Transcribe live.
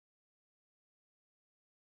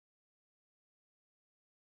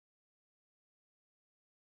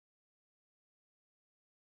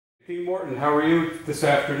P. Morton, how are you this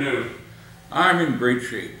afternoon? I'm in great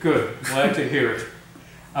shape. Good, glad to hear it.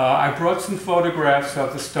 I brought some photographs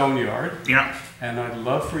of the stoneyard. Yeah. And I'd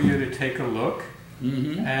love for you to take a look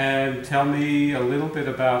and tell me a little bit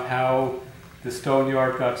about how the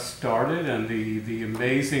stoneyard got started and the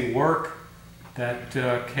amazing work that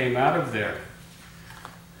came out of there.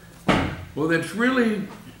 Well, that's really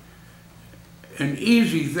an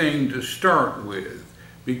easy thing to start with,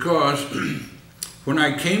 because when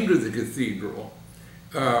I came to the cathedral,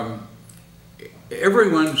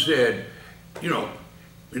 everyone said, you know,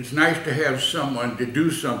 it's nice to have someone to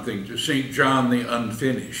do something to St. John the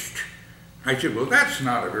Unfinished. I said, well, that's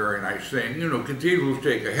not a very nice thing. You know, cathedrals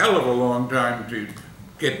take a hell of a long time to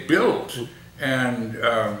get built. And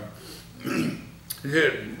he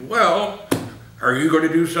said, well, are you going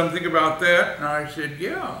to do something about that? And I said,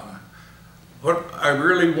 yeah. What I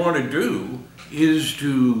really want to do is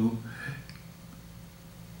to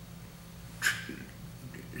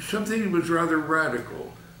something that was rather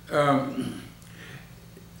radical.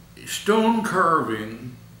 Stone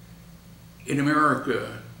carving in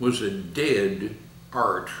America was a dead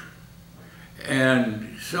art.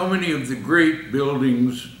 And so many of the great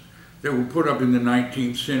buildings that were put up in the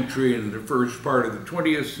 19th century and the first part of the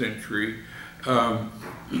 20th century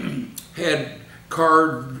had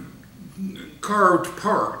carved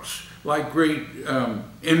parts, like great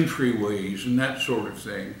entryways and that sort of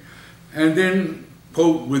thing. And then,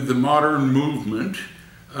 quote, with the modern movement,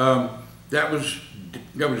 that was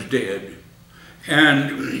dead.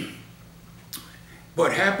 And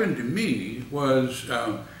what happened to me was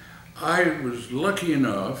I was lucky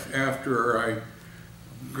enough, after I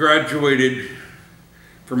graduated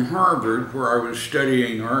from Harvard, where I was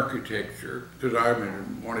studying architecture, because I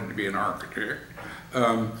wanted to be an architect,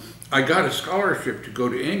 I got a scholarship to go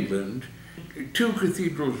to England, two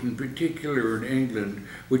cathedrals in particular in England,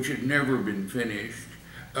 which had never been finished,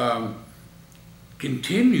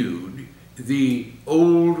 continued the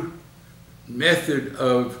old method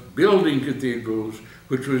of building cathedrals,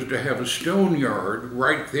 which was to have a stoneyard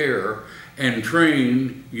right there and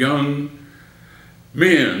train young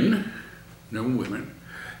men, no women.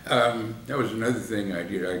 That was another thing I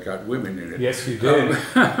did. I got women in it. Yes, you did.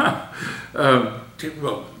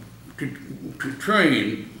 To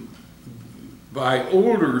train by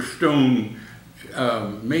older stone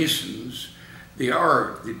masons the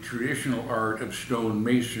traditional art of stone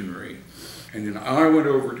masonry. And then I went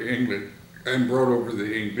over to England and brought over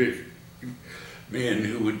the English men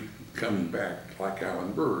who would come back, like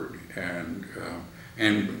Alan Bird, and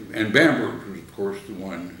Bamberg was, of course, the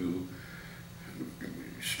one who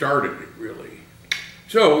started it, really.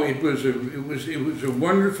 So it was a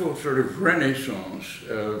wonderful sort of renaissance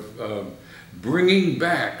of bringing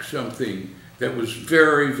back something that was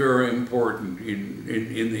very, very important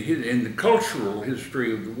in the cultural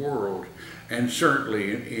history of the world, and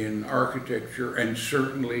certainly in architecture, and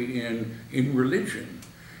certainly in religion.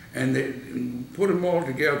 And they put them all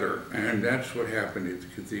together, and that's what happened at the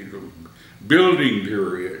cathedral building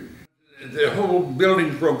period. The whole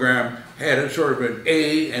building program had a sort of an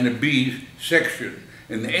A and a B section.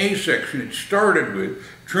 In the A section, it started with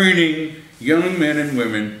training young men and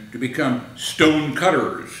women to become stone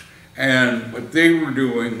cutters. And what they were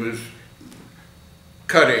doing was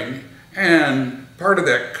cutting, and part of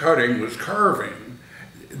that cutting was carving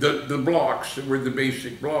the blocks that were the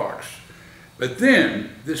basic blocks. But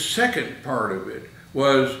then the second part of it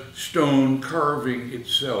was stone carving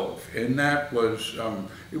itself, and that was,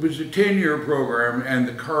 it was a 10-year program, and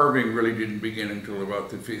the carving really didn't begin until about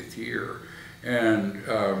the 5th year. And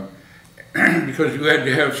because you had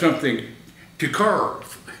to have something to carve.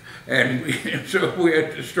 And so we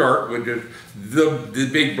had to start with just the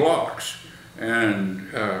big blocks. And,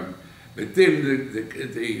 but then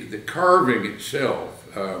the carving itself,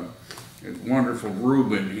 a wonderful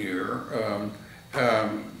Reuben here,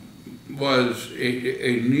 was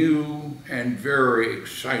a new and very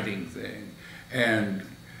exciting thing, and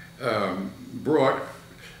brought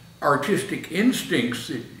artistic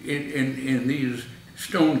instincts in these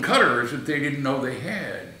stone cutters that they didn't know they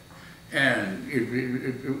had. And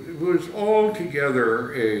it was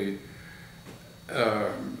altogether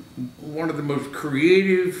one of the most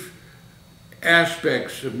creative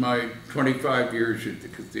aspects of my 25 years at the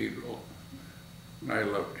cathedral. I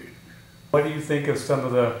loved it. What do you think of some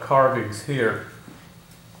of the carvings here?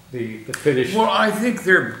 The finished? Well, I think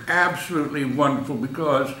they're absolutely wonderful,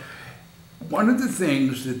 because one of the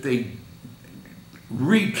things that they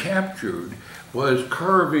recaptured was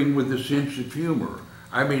carving with a sense of humor.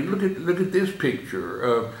 I mean, look at this picture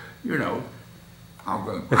of, you know, I'm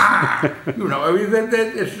going, ah, you know, I mean,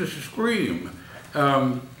 that's just a scream.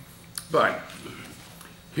 But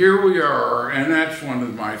here we are, and that's one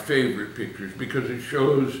of my favorite pictures because it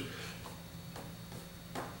shows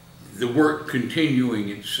the work continuing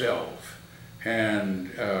itself.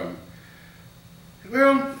 And,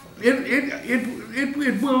 well,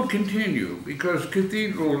 it will continue because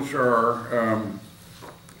cathedrals are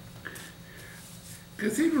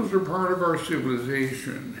part of our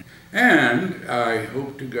civilization. And I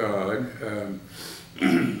hope to God,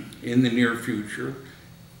 in the near future,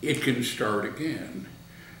 it can start again.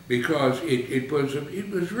 Because it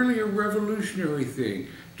was really a revolutionary thing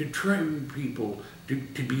to train people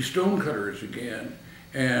to be stonecutters again.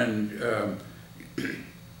 And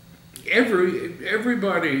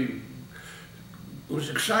everybody was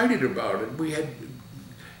excited about it. We had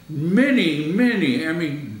many, I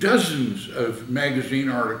mean, dozens of magazine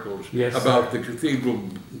articles about the cathedral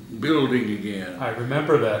building again. I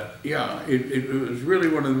remember that. Yeah, it was really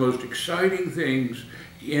one of the most exciting things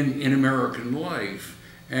in American life,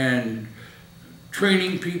 and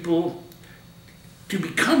training people to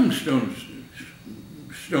become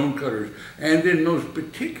stonecutters. And then most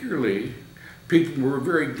particularly, people were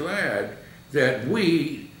very glad that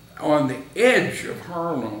we, on the edge of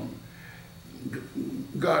Harlem,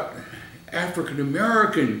 got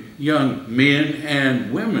African-American young men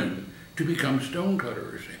and women to become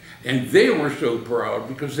stonecutters. And they were so proud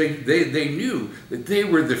because they knew that they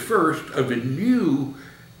were the first of a new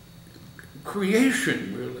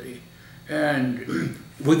creation, really, and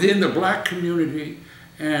within the black community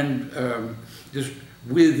and just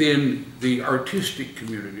within the artistic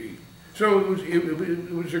community. So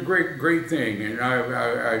it was a great thing, and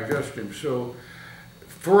I just am so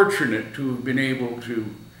fortunate to have been able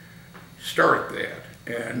to start that,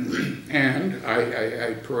 and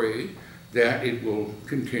I pray that it will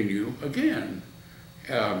continue again.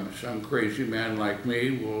 Some crazy man like me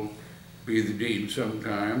will be the dean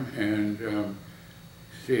sometime and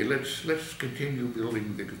say, let's continue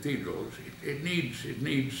building the cathedrals. It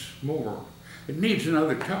needs more. It needs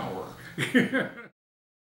another tower.